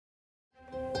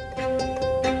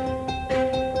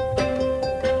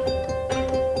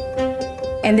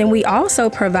And then we also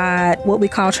provide what we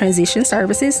call transition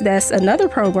services. That's another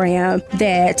program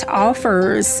that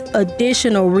offers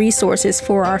additional resources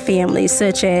for our families,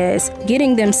 such as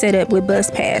getting them set up with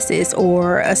bus passes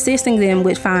or assisting them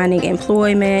with finding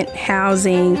employment,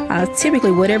 housing,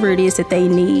 typically whatever it is that they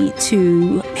need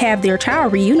to have their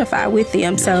child reunified with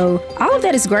them. So all of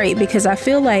that is great because I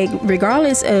feel like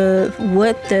regardless of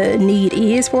what the need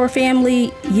is for a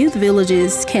family, youth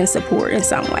villages can support in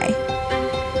some way.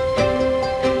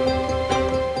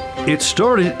 It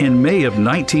started in May of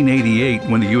 1988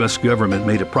 when the U.S. government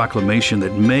made a proclamation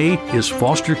that May is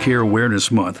Foster Care Awareness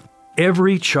Month.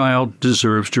 Every child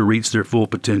deserves to reach their full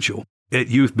potential. At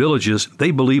Youth Villages,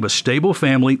 they believe a stable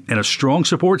family and a strong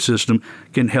support system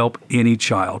can help any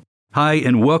child. Hi,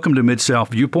 and welcome to Mid-South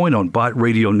Viewpoint on Bot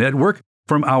Radio Network.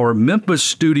 From our Memphis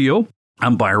studio,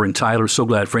 I'm Byron Tyler. So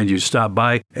glad, friend, you stopped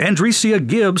by. Andrecia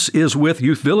Gibbs is with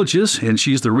Youth Villages, and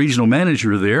she's the regional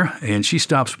manager there, and she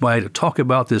stops by to talk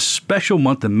about this special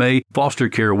month of May, Foster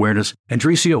Care Awareness.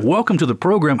 Andrecia, welcome to the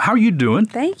program. How are you doing?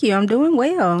 Thank you. I'm doing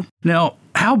well. Now,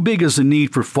 how big is the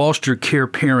need for foster care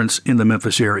parents in the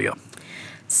Memphis area?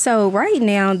 So right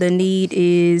now, the need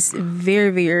is very,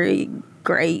 very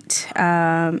great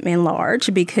and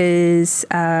large because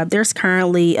there's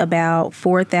currently about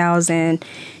 4,000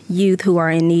 youth who are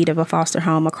in need of a foster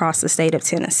home across the state of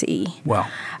Tennessee. Wow.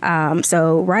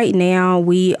 So right now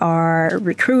we are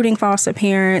recruiting foster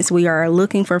parents. We are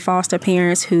looking for foster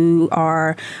parents who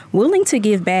are willing to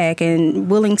give back and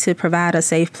willing to provide a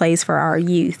safe place for our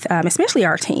youth, especially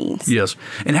our teens. Yes.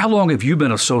 And how long have you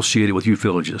been associated with Youth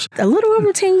Villages? A little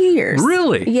over 10 years.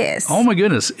 Really? Yes. Oh, my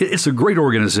goodness. It's a great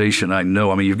organization, I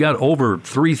know. I mean, you've got over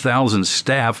 3,000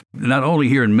 staff, not only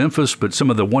here in Memphis, but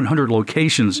some of the 100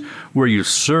 locations where you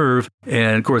serve.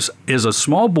 And, of course, as a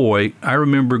small boy, I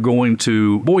remember going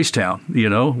to Boys Town,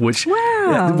 which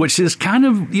is kind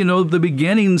of, the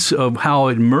beginnings of how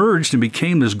it merged and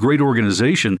became this great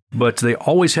organization. But they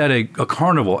always had a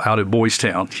carnival out at Boys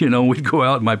Town. We'd go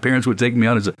out and my parents would take me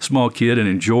out as a small kid and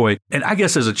enjoy. And I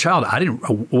guess as a child, I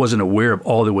wasn't aware of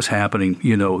all that was happening,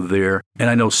 there. And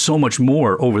I know so much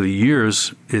more over the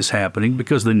years is happening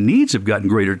because the needs have gotten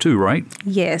greater too, right?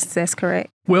 Yes, that's correct.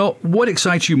 Well, what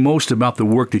excites you most about the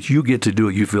work that you get to do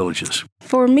at Youth Villages?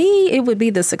 For me, it would be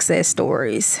the success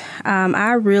stories.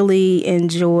 I really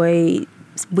enjoy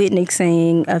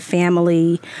witnessing a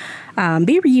family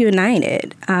be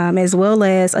reunited, as well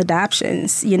as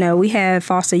adoptions. We have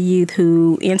foster youth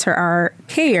who enter our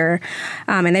care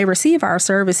and they receive our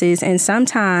services. And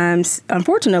sometimes,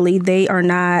 unfortunately, they are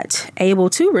not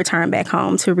able to return back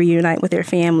home to reunite with their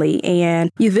family. And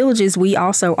Youth Villages, we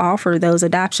also offer those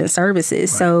adoption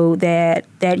services so that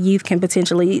youth can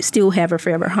potentially still have a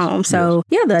forever home. So,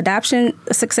 the adoption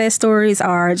success stories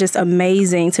are just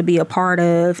amazing to be a part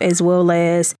of, as well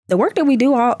as the work that we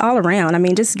do all around. I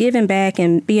mean, just giving back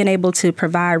and being able to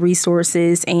provide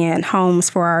resources and homes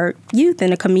for our youth in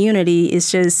the community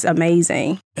is just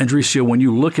amazing. Andrecia, when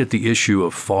you look at the issue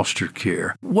of foster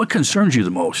care, what concerns you the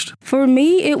most? For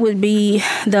me, it would be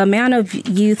the amount of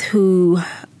youth who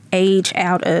age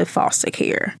out of foster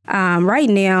care. Right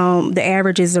now, the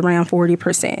average is around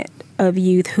 40% of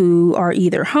youth who are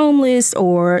either homeless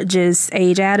or just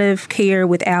age out of care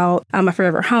without a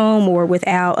forever home or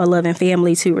without a loving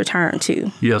family to return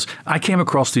to. Yes, I came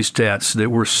across these stats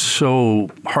that were so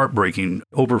heartbreaking.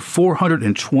 Over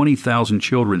 420,000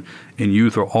 children and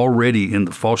youth are already in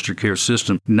the foster care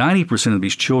system. 90% of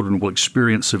these children will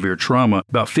experience severe trauma.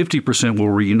 About 50% will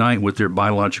reunite with their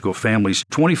biological families.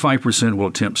 25% will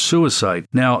attempt suicide.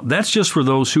 Now, that's just for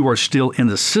those who are still in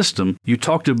the system. You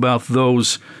talked about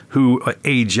those who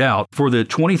age out. For the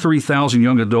 23,000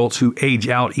 young adults who age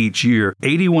out each year,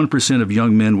 81% of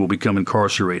young men will become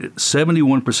incarcerated.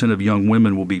 71% of young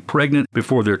women will be pregnant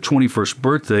before their 21st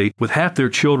birthday, with half their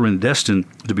children destined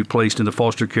to be placed in the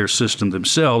foster care system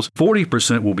themselves.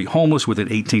 40% will be homeless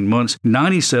within 18 months.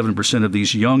 97% of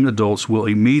these young adults will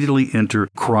immediately enter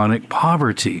chronic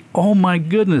poverty. Oh my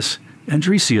goodness.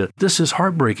 Andrecia, this is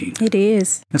heartbreaking. It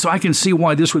is. And so I can see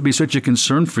why this would be such a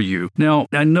concern for you. Now,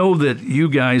 I know that you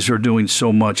guys are doing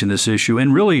so much in this issue,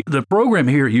 and really the program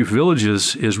here at Youth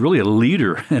Villages is really a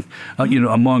leader,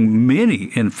 among many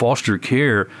in foster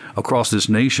care across this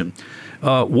nation.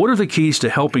 What are the keys to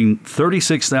helping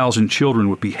 36,000 children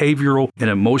with behavioral and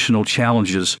emotional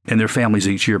challenges in their families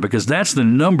each year? Because that's the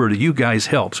number that you guys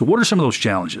help. So what are some of those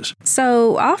challenges?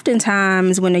 So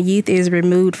oftentimes when a youth is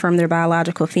removed from their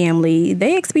biological family,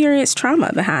 they experience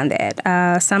trauma behind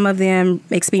that. Some of them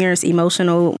experience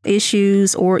emotional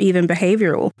issues or even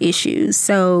behavioral issues.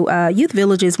 So Youth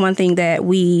Village is one thing that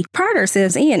we pride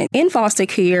ourselves in. In foster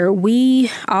care, we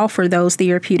offer those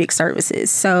therapeutic services.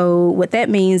 So what that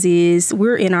means is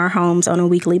we're in our homes on a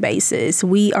weekly basis.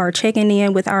 We are checking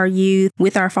in with our youth,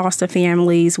 with our foster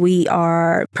families. We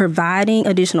are providing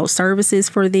additional services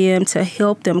for them to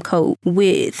help them cope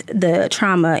with the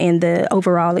trauma and the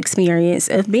overall experience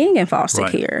of being in foster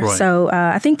care. Right. So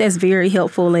I think that's very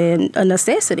helpful and a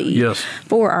necessity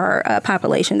for our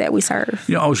population that we serve.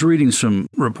 I was reading some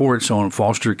reports on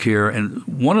foster care, and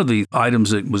one of the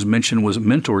items that was mentioned was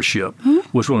mentorship,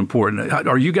 was really important.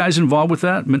 Are you guys involved with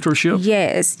that, mentorship?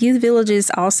 Yes. Youth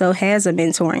Villages also has a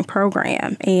mentoring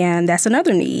program, and that's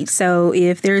another need. So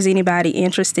if there's anybody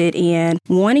interested in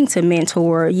wanting to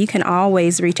mentor, you can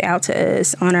always reach out to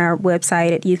us on our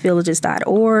website at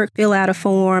youthvillages.org, fill out a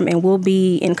form, and we'll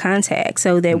be in contact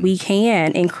so that we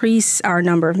can increase our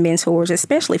number of mentors,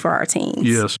 especially for our teens.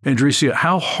 Yes. Andrecia,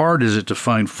 how hard is it to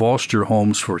find foster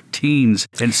homes for teens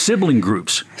and sibling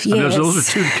groups? Yes. Those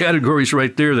are two categories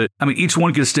right there that, each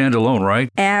one can stand alone, right?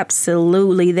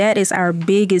 Absolutely. That is our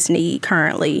biggest need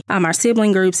currently, our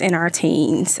sibling groups and our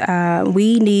teens.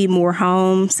 We need more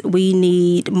homes. We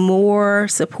need more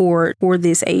support for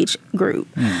this age group.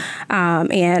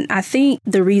 And I think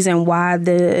the reason why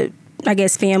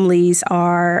families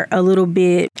are a little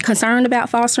bit concerned about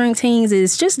fostering teens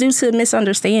is just due to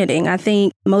misunderstanding. I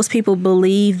think most people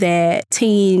believe that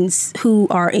teens who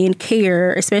are in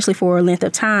care, especially for a length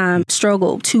of time,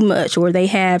 struggle too much or they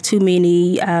have too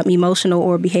many emotional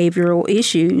or behavioral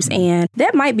issues. And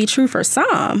that might be true for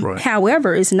some. Right.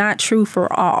 However, it's not true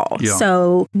for all. Yeah.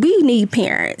 So we need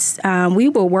parents. We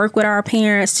will work with our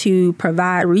parents to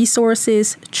provide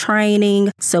resources,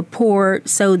 training, support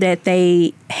so that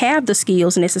they have the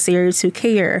skills necessary to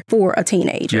care for a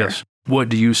teenager. Yes. What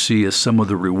do you see as some of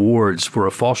the rewards for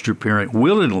a foster parent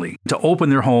willingly to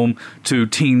open their home to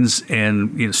teens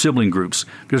and sibling groups?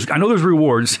 Because I know there's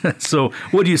rewards. So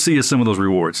what do you see as some of those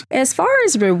rewards? As far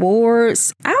as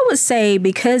rewards, I would say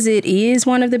because it is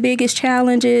one of the biggest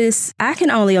challenges, I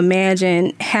can only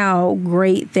imagine how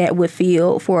great that would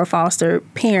feel for a foster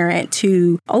parent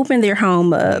to open their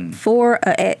home up for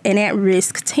an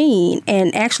at-risk teen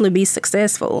and actually be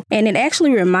successful. And it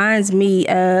actually reminds me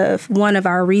of one of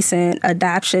our recent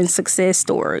adoption success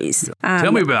stories.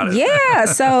 Tell me about it. Yeah.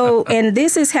 So, and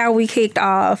this is how we kicked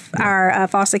off our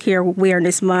Foster Care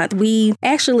Awareness Month. We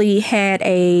actually had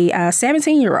a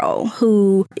 17-year-old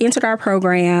who entered our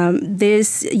program.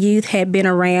 This youth had been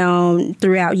around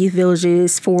throughout Youth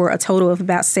Villages for a total of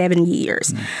about 7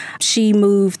 years. She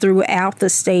moved throughout the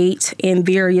state in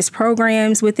various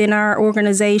programs within our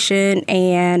organization,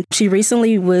 and she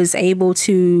recently was able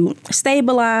to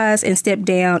stabilize and step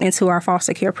down into our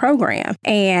foster care program.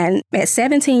 And at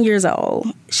 17 years old,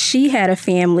 she had a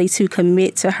family to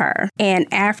commit to her. And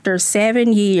after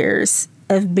 7 years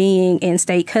of being in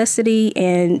state custody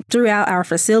and throughout our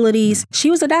facilities,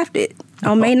 she was adopted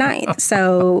on May 9th.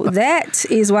 So that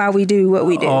is why we do what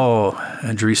we do. Oh,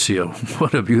 Andrecia,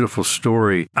 what a beautiful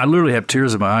story. I literally have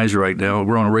tears in my eyes right now.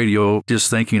 We're on radio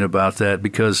just thinking about that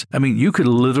because, you could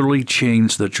literally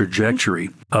change the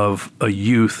trajectory of a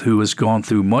youth who has gone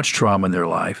through much trauma in their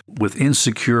life with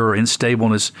insecure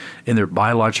instableness in their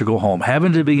biological home,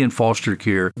 having to be in foster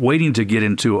care, waiting to get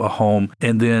into a home,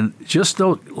 and then just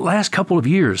those last couple of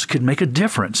years could make a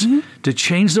difference to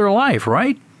change their life,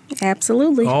 right?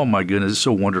 Absolutely. Oh, my goodness. It's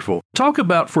so wonderful. Talk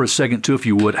about for a second, too, if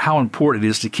you would, how important it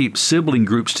is to keep sibling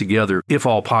groups together, if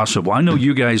all possible. I know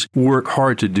you guys work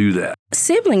hard to do that.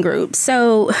 Sibling groups.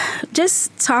 So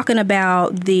just talking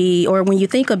about when you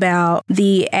think about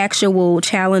the actual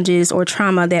challenges or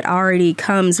trauma that already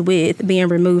comes with being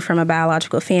removed from a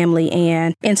biological family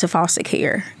and into foster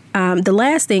care. The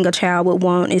last thing a child would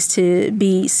want is to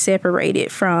be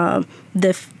separated from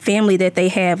the family that they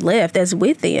have left that's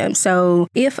with them. So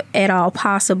if at all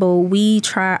possible, we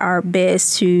try our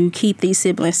best to keep these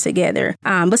siblings together.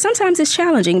 But sometimes it's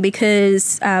challenging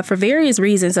because for various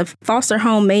reasons, a foster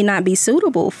home may not be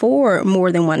suitable for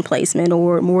more than one placement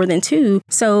or more than two.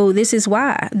 So this is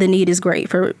why the need is great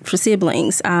for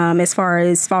siblings as far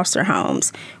as foster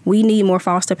homes. We need more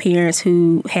foster parents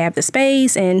who have the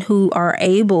space and who are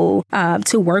able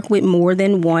to work with more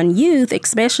than one youth,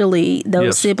 especially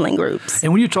those sibling groups. groups.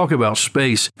 And when you talk about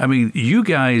space, I mean, you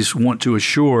guys want to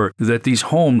assure that these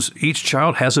homes, each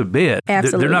child has a bed.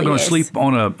 Absolutely, they're not going to sleep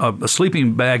on a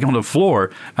sleeping bag on the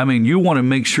floor. I mean, you want to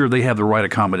make sure they have the right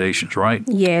accommodations, right?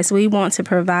 Yes, we want to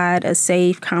provide a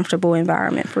safe, comfortable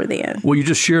environment for them. Well, you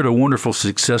just shared a wonderful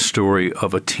success story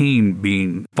of a teen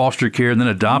being foster care and then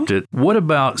adopted. What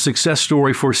about success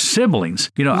story for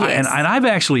siblings? You know, Yes. and I've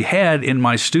actually had in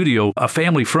my studio a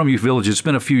family from Youth Village. It's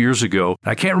been a few years ago.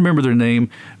 I can't remember their name,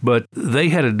 but they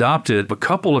had adopted a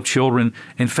couple of children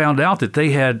and found out that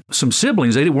they had some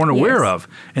siblings they weren't aware of.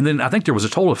 And then I think there was a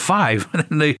total of 5,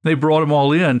 and they brought them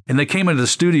all in, and they came into the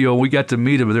studio, and we got to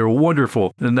meet them, and they were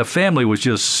wonderful. And the family was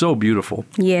just so beautiful.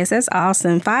 Yes, that's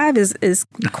awesome. 5 is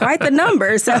quite the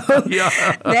number. So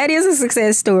that is a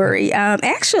success story.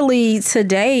 Actually,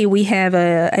 today we have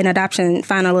an adoption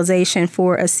finalization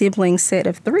for a sibling set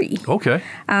of 3. Okay.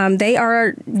 They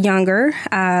are younger.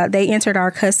 They entered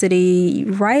our custody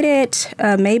right at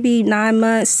maybe 9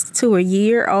 months to a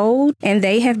year old, and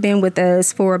they have been with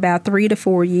us for about 3 to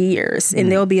 4 years,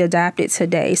 and they'll be adopted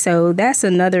today. So that's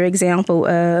another example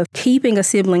of keeping a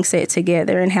sibling set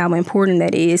together and how important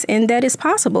that is, and that it's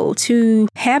possible to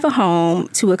have a home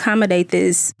to accommodate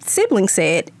this sibling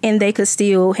set, and they could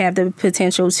still have the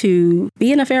potential to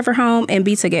be in a forever home and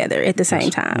be together at the same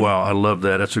time. Wow, I love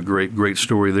that. That's a great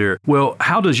story there. Well,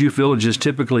 how does Youth Villages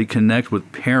typically connect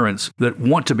with parents that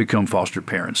want to become foster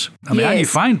parents? I mean, how do you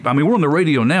find, we're on the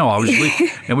radio now, obviously,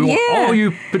 and we want all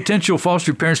you potential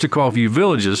foster parents to call Youth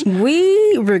Villages.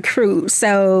 We recruit.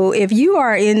 So if you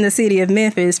are in the city of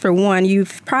Memphis, for one,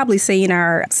 you've probably seen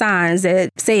our signs that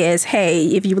says, hey,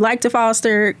 if you'd like to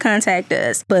foster, contact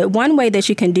us. But one way that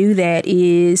you can do that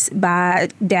is by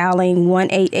dialing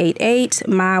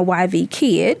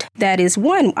 1-888-MY-YV-KID. That is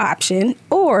one option.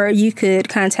 Or you could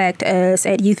contact us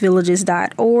at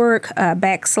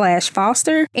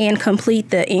youthvillages.org/foster and complete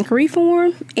the inquiry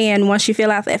form. And once you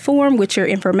fill out that form with your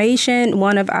information,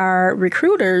 one of our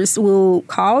recruiters will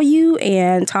call you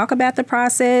and talk about the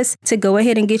process to go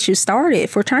ahead and get you started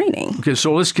for training. Okay,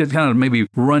 so let's kind of maybe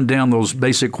run down those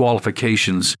basic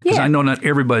qualifications, because I know not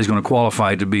everybody's going to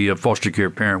qualify to be a foster care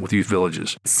parent with Youth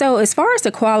Villages. So as far as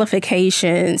the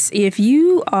qualifications, if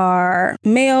you are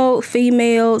male,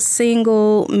 female,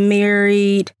 single,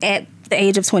 married, at the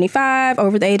age of 25,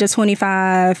 over the age of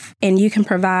 25, and you can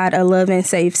provide a love and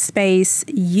safe space,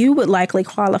 you would likely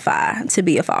qualify to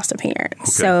be a foster parent. Okay.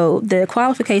 So the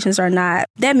qualifications are not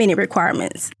that many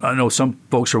requirements. I know some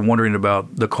folks are wondering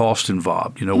about the cost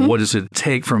involved. You know, what does it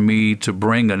take for me to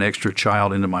bring an extra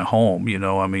child into my home? You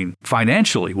know, I mean,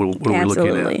 financially, what are we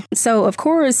looking at? So, of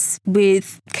course,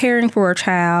 with caring for a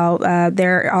child,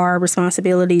 there are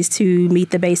responsibilities to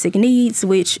meet the basic needs,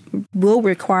 which will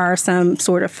require some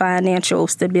sort of financial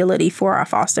stability for our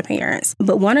foster parents.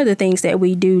 But one of the things that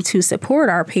we do to support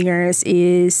our parents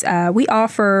is we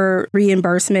offer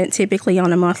reimbursement typically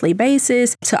on a monthly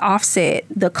basis to offset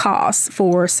the costs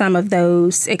for some of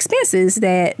those expenses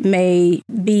that may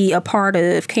be a part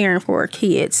of caring for a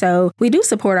kid. So we do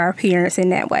support our parents in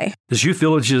that way. Does Youth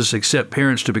Villages accept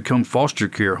parents to become foster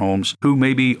care homes who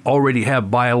maybe already have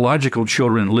biological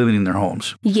children living in their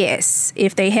homes? Yes.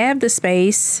 If they have the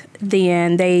space,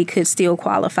 then they could still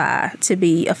qualify to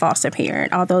be a foster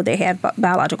parent, although they have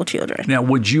biological children. Now,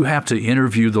 would you have to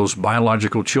interview those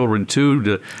biological children too,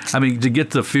 to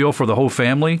get the feel for the whole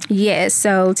family? Yes.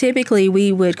 So typically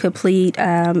we would complete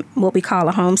what we call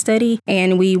a home study,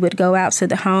 and we would go out to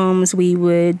the homes. We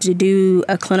would do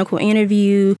a clinical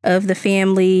interview of the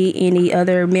family, any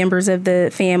other members of the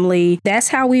family. That's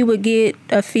how we would get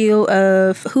a feel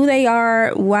of who they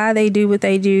are, why they do what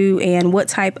they do, and what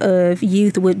type of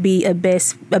youth would be a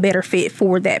better fit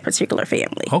for that particular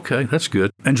family. Okay, that's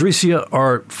good. Andrecia,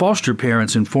 are foster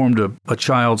parents informed of a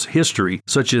child's history,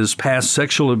 such as past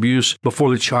sexual abuse,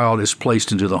 before the child is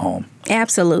placed into the home?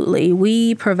 Absolutely.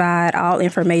 We provide all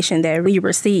information that we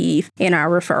receive in our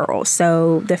referrals.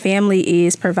 So the family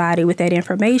is provided with that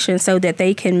information so that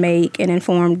they can make an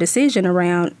informed decision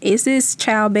around, is this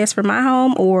child best for my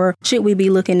home, or should we be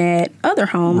looking at other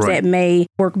homes that may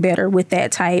work better with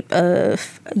that type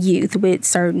of youth with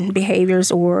certain behaviors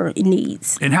or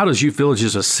needs? And how does Youth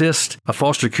Villages assist a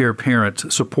foster care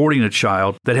parent supporting a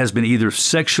child that has been either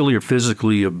sexually or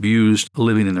physically abused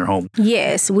living in their home?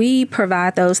 Yes, we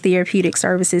provide those therapeutic therapeutic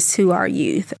services to our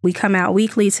youth. We come out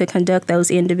weekly to conduct those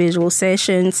individual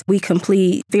sessions. We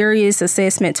complete various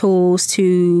assessment tools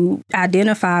to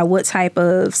identify what type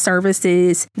of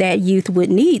services that youth would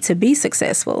need to be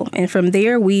successful. And from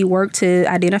there, we work to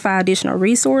identify additional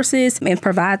resources and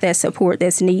provide that support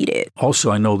that's needed.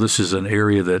 Also, I know this is an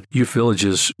area that Youth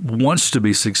Villages wants to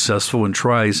be successful and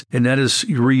tries, and that is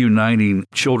reuniting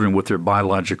children with their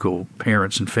biological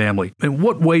parents and family. In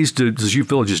what ways does Youth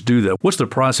Villages do that? What's the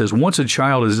process? Once a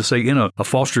child is, say, in a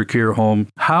foster care home,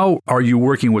 how are you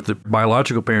working with the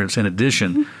biological parents in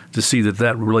addition to see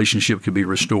that relationship could be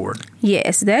restored?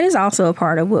 Yes, that is also a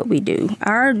part of what we do.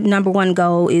 Our number one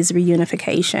goal is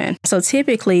reunification. So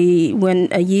typically, when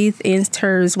a youth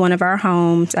enters one of our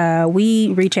homes,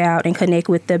 we reach out and connect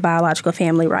with the biological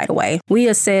family right away. We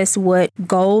assess what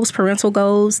goals, parental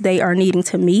goals, they are needing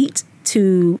to meet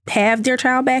to have their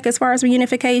child back as far as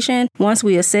reunification. Once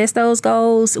we assess those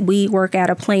goals, we work out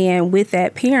a plan with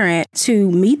that parent to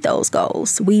meet those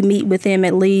goals. We meet with them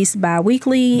at least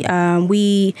bi-weekly.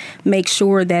 We make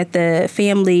sure that the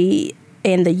family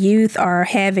and the youth are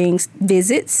having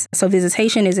visits. So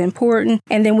visitation is important.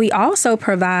 And then we also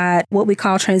provide what we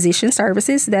call transition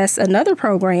services. That's another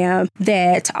program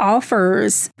that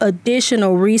offers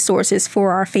additional resources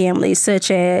for our families,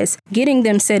 such as getting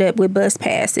them set up with bus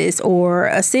passes or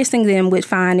assisting them with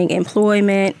finding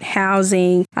employment,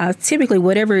 housing, typically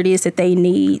whatever it is that they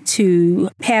need to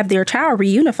have their child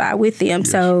reunify with them. Yes.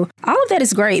 So all of that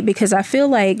is great because I feel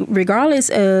like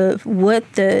regardless of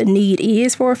what the need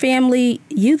is for a family,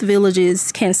 Youth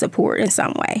Villages can support in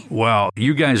some way. Wow.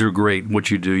 You guys are great in what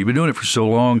you do. You've been doing it for so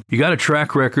long. You got a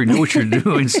track record, know what you're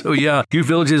doing. So yeah, Youth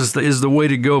Villages is the way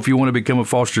to go if you want to become a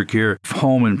foster care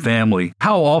home and family.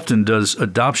 How often does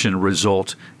adoption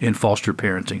result in foster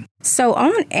parenting? So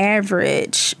on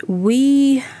average,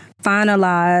 we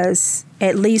finalize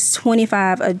at least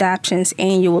 25 adoptions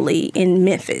annually in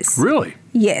Memphis. Really?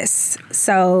 Yes.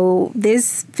 So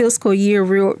this fiscal year,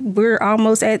 we're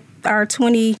almost at our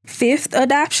 25th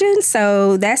adoption.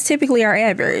 So that's typically our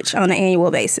average on an annual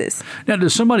basis. Now,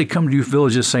 does somebody come to Youth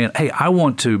Villages saying, hey, I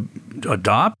want to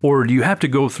adopt? Or do you have to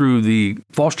go through the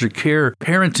foster care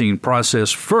parenting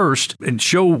process first and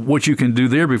show what you can do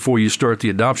there before you start the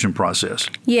adoption process?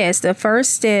 Yes, the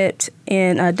first step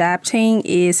in adopting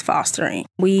is fostering.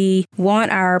 We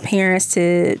want our parents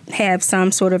to have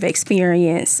some sort of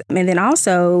experience. And then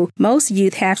also, most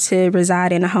youth have to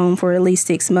reside in a home for at least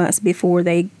 6 months before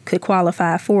they could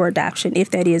qualify for adoption, if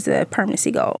that is a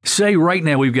permanency goal. Say right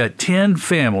now we've got 10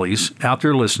 families out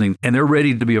there listening, and they're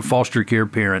ready to be a foster care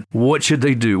parent. What should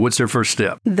they do? What's their first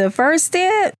step? The first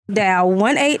step, dial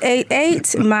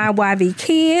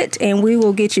 1-888-MY-YV-KID, and we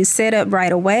will get you set up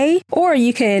right away. Or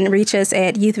you can reach us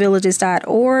at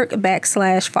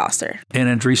youthvillages.org/foster.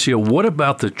 And Andrecia, what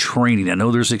about the training? I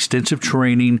know there's extensive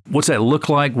training. What's that look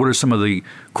like? What are some of the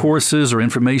courses or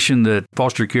information that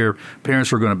foster care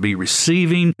parents are going to be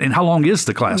receiving? And how long is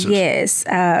the classes? Yes.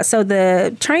 So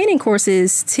the training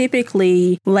courses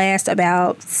typically last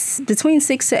about between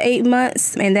 6 to 8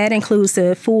 months, and that includes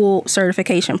the full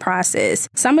certification process.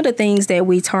 Some of the things that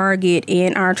we target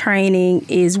in our training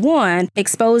is, one,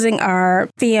 exposing our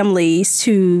families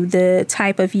to the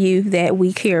type of youth that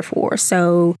we care for.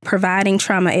 So providing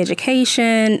trauma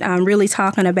education, really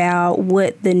talking about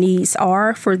what the needs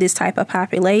are for this type of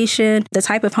population, the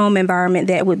type of home environment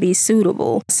that would be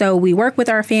suitable. So we work with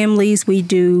our families, we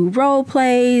do role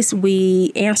plays,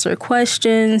 we answer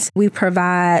questions, we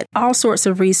provide all sorts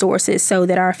of resources so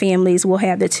that our families will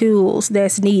have the tools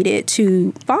that's needed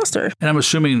to foster. And I'm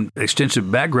assuming extensive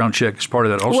background check is part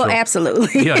of that also. Well,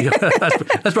 absolutely. Yeah.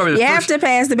 That's probably the You first. have to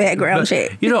pass the background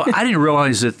check. You know, I didn't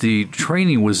realize that the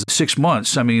training was 6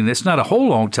 months. I mean, it's not a whole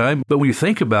long time, but when you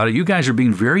think about it, you guys are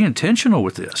being very intentional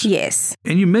with this. Yes.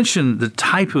 And you mentioned the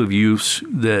type of youths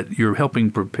that you're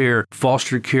helping prepare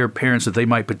foster care parents that they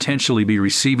might potentially be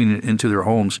receiving into their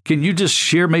homes. Can you just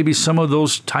share maybe some of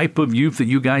those type of youth that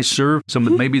you guys serve? Some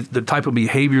of maybe the type of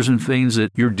behaviors and things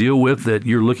that you deal with that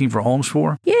you're looking for homes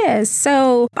for? Yes.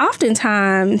 So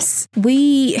oftentimes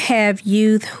we have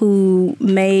youth who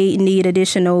may need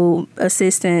additional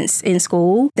assistance in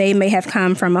school. They may have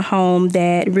come from a home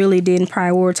that really didn't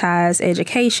prioritize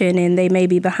education and they may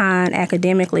be behind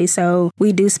academically. So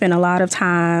we do spend a lot of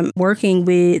time working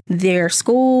with their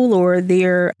school or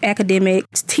their academic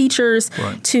teachers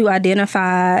to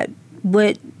identify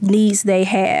what needs they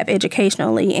have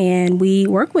educationally. And we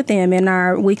work with them in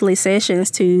our weekly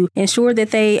sessions to ensure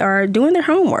that they are doing their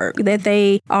homework, that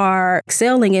they are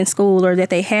excelling in school, or that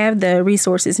they have the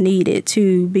resources needed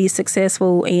to be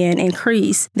successful and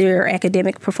increase their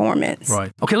academic performance.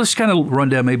 Right. Okay, let's kind of run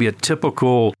down maybe a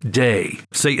typical day.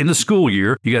 Say in the school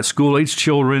year, you got school-age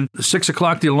children. 6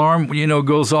 o'clock, the alarm,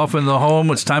 goes off in the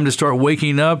home. It's time to start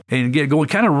waking up and get going.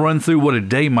 Kind of run through what a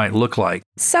day might look like.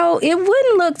 So it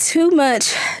wouldn't look too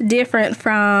much different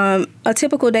from a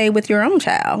typical day with your own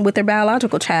child, with their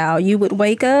biological child. You would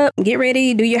wake up, get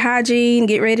ready, do your hygiene,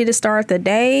 get ready to start the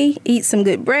day, eat some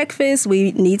good breakfast.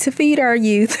 We need to feed our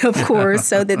youth, of course,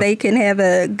 so that they can have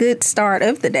a good start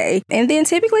of the day. And then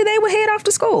typically they would head off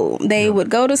to school. They would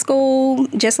go to school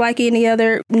just like any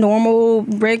other normal,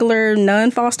 regular,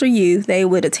 non-foster youth. They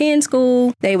would attend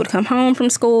school. They would come home from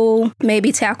school,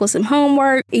 maybe tackle some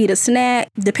homework, eat a snack.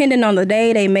 Depending on the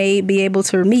day, they may be able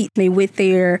to meet me with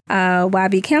their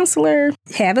YB counselor,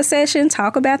 have a session,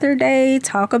 talk about their day,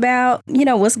 talk about,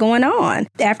 what's going on.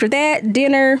 After that,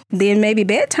 dinner, then maybe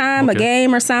bedtime, a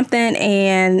game or something,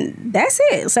 and that's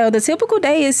it. So the typical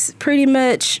day is pretty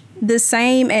much the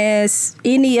same as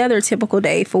any other typical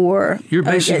day for you're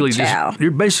a child. You're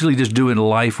basically just doing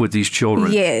life with these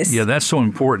children. Yes. Yeah, that's so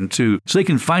important too. So they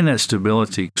can find that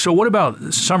stability. So what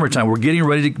about summertime? We're getting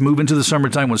ready to move into the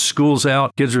summertime when school's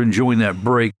out. Kids are enjoying that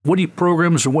break. What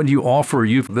programs or what do you offer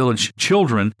youth village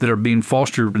children that are being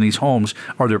fostered in these homes?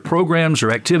 Are there programs or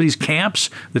activities,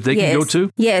 camps that they can go to?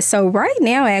 Yes. So right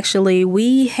now, actually,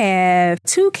 we have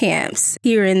 2 camps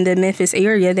here in the Memphis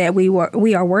area that we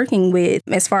are working with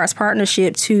as far as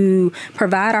partnership to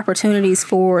provide opportunities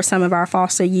for some of our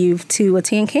foster youth to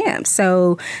attend camps.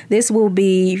 So this will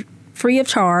be free of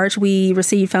charge. We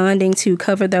receive funding to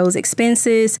cover those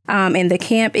expenses, and the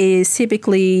camp is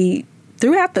typically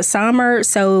throughout the summer,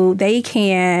 so they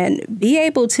can be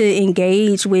able to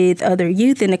engage with other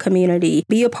youth in the community,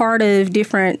 be a part of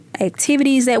different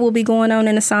activities that will be going on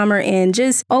in the summer, and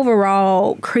just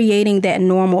overall creating that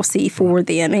normalcy for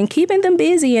them and keeping them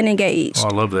busy and engaged. Oh,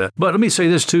 I love that. But let me say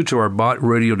this too to our Bot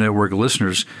Radio Network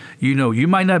listeners. You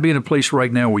might not be in a place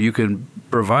right now where you can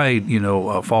provide,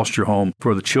 a foster home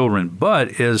for the children.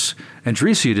 But as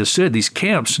Andrecia just said, these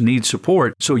camps need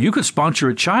support. So you could sponsor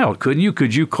a child, couldn't you?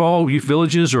 Could you call youth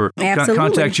villages or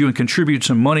contact you and contribute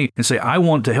some money and say, I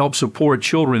want to help support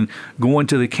children going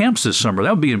to the camps this summer?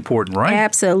 That would be important, right?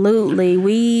 Absolutely.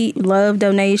 We love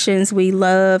donations. We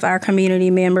love our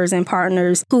community members and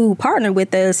partners who partner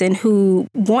with us and who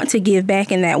want to give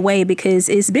back in that way because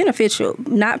it's beneficial,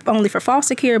 not only for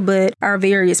foster care, but our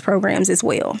various programs as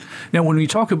well. Now, when we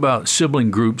talk about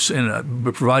sibling groups and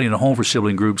providing a home for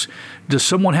sibling groups, does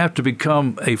someone have to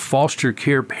become a foster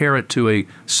care parent to a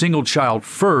single child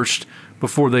first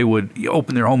before they would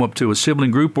open their home up to a sibling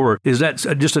group? Or is that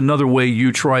just another way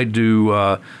you try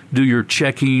to do your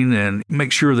checking and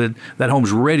make sure that that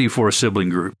home's ready for a sibling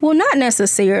group? Well, not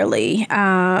necessarily.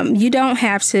 You don't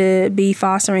have to be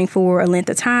fostering for a length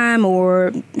of time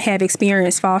or have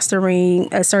experience fostering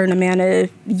a certain amount of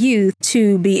youth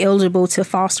to be eligible to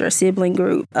foster a sibling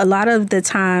group. A lot of the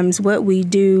times what we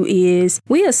do is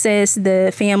we assess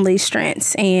the family's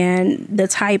strengths and the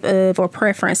type of or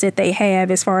preference that they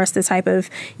have as far as the type of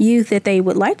youth that they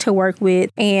would like to work with.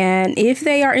 And if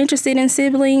they are interested in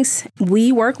siblings,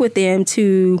 we work with them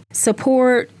to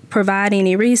support, provide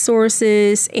any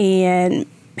resources, and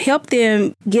help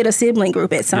them get a sibling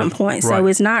group at some point. Right. So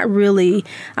it's not really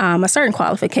a certain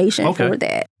qualification for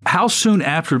that. How soon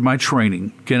after my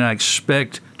training can I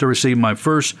expect to receive my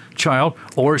first child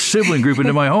or sibling group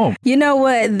into my home? You know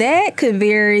what? That could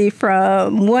vary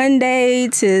from one day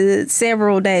to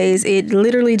several days. It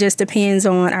literally just depends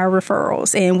on our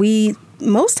referrals. And we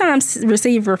most times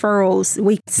receive referrals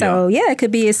weeks. So, it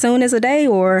could be as soon as a day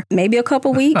or maybe a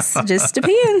couple weeks. Just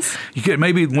depends. You could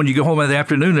maybe when you go home in the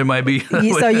afternoon, there might be.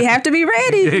 So you have to be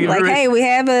ready. Hey, we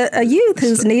have a youth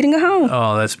who's needing a home.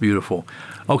 Oh, that's beautiful.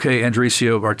 Okay,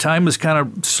 Andrecia, our time is kind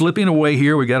of slipping away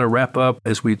here. We got to wrap up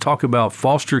as we talk about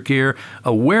Foster Care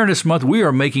Awareness Month. We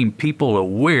are making people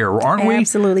aware, aren't we?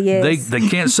 Absolutely, yes. They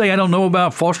can't say, I don't know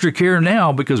about foster care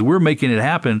now because we're making it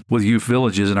happen with youth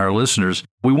villages and our listeners.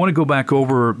 We want to go back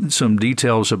over some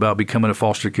details about becoming a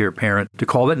foster care parent. To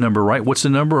call that number, right? What's the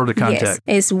number or the contact? Yes,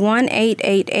 it's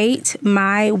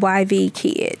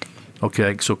 1-888-MY-YV-KID.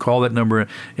 Okay, so call that number,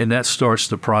 and that starts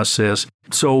the process.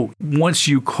 So once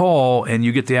you call and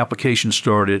you get the application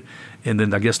started, and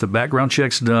then I guess the background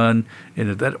check's done, and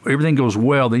if that everything goes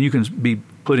well, then you can be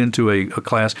put into a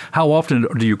class. How often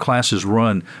do your classes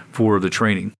run for the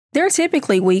training? They're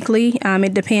typically weekly.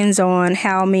 It depends on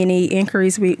how many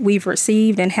inquiries we've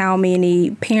received and how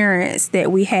many parents that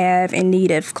we have in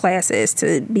need of classes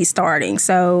to be starting.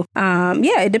 So,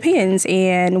 it depends.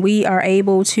 And we are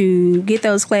able to get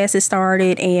those classes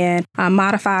started and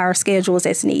modify our schedules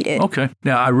as needed. Okay.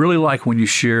 Now, I really like when you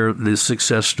share the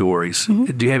success stories.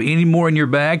 Mm-hmm. Do you have any more in your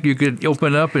bag you could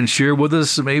open up and share with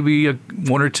us, maybe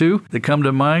one or two that come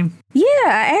to mind? Yeah,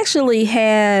 I actually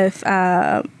have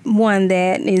one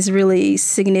that is really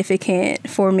significant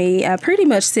for me, pretty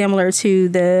much similar to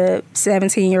the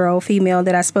 17-year-old female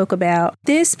that I spoke about.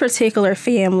 This particular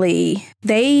family,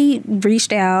 they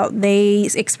reached out, they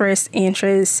expressed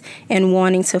interest in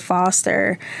wanting to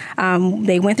foster.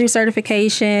 They went through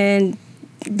certification,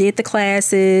 did the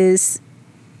classes.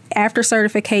 After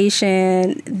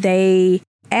certification, they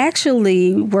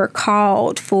actually were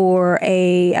called for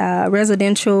a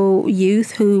residential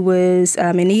youth who was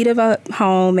in need of a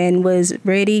home and was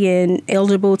ready and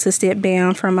eligible to step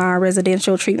down from our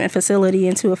residential treatment facility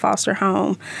into a foster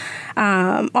home.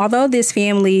 Although this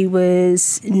family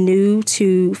was new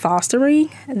to fostering,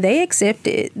 they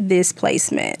accepted this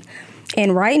placement.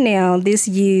 And right now, this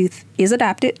youth is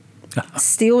adopted.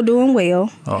 Still doing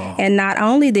well. Oh. And not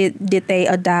only did they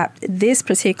adopt this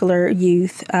particular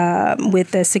youth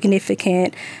with a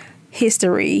significant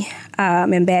history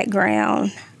and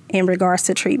background in regards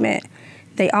to treatment,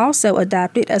 they also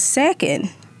adopted a second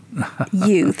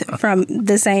youth from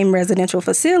the same residential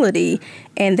facility,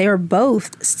 and they're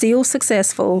both still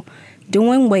successful,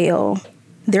 doing well.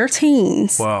 They're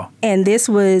teens. Wow. And this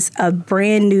was a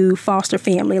brand new foster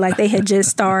family. Like they had just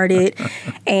started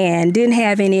and didn't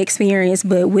have any experience.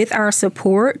 But with our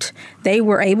support, they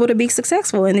were able to be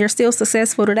successful, and they're still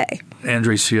successful today.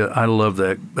 Andrecia, I love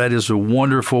that. That is a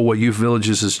wonderful what Youth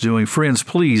Villages is doing. Friends,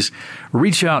 please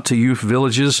reach out to Youth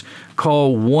Villages.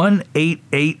 Call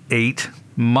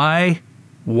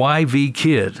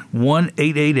 1-888-MY-YV-KID,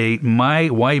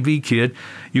 1-888-MY-YV-KID.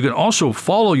 You can also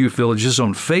follow Youth Villages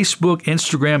on Facebook,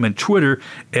 Instagram, and Twitter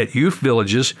at Youth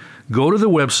Villages. Go to the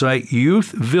website,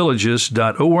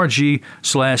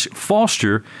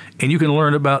 youthvillages.org/foster, and you can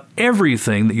learn about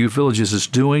everything that Youth Villages is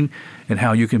doing and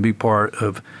how you can be part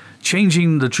of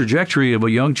changing the trajectory of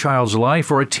a young child's life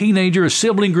or a teenager, a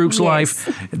sibling group's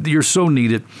life. You're so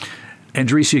needed.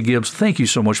 Andrecia Gibbs, thank you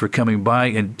so much for coming by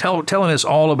and telling us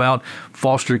all about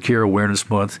Foster Care Awareness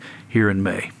Month here in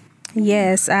May.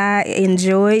 Yes, I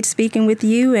enjoyed speaking with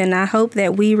you, and I hope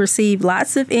that we receive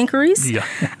lots of inquiries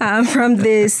from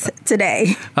this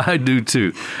today. I do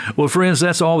too. Well, friends,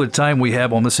 that's all the time we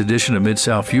have on this edition of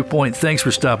Mid-South Viewpoint. Thanks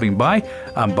for stopping by.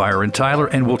 I'm Byron Tyler,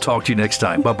 and we'll talk to you next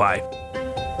time. Bye-bye.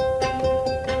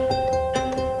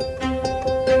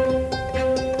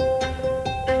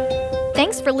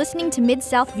 Thanks for listening to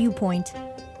Mid-South Viewpoint.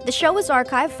 The show is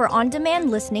archived for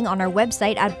on-demand listening on our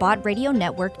website at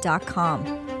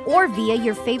bodradionetwork.com or via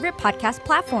your favorite podcast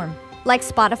platform, like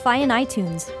Spotify and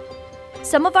iTunes.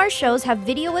 Some of our shows have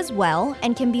video as well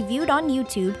and can be viewed on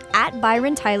YouTube at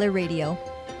Byron Tyler Radio.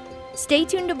 Stay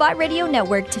tuned to Bot Radio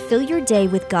Network to fill your day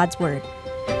with God's Word.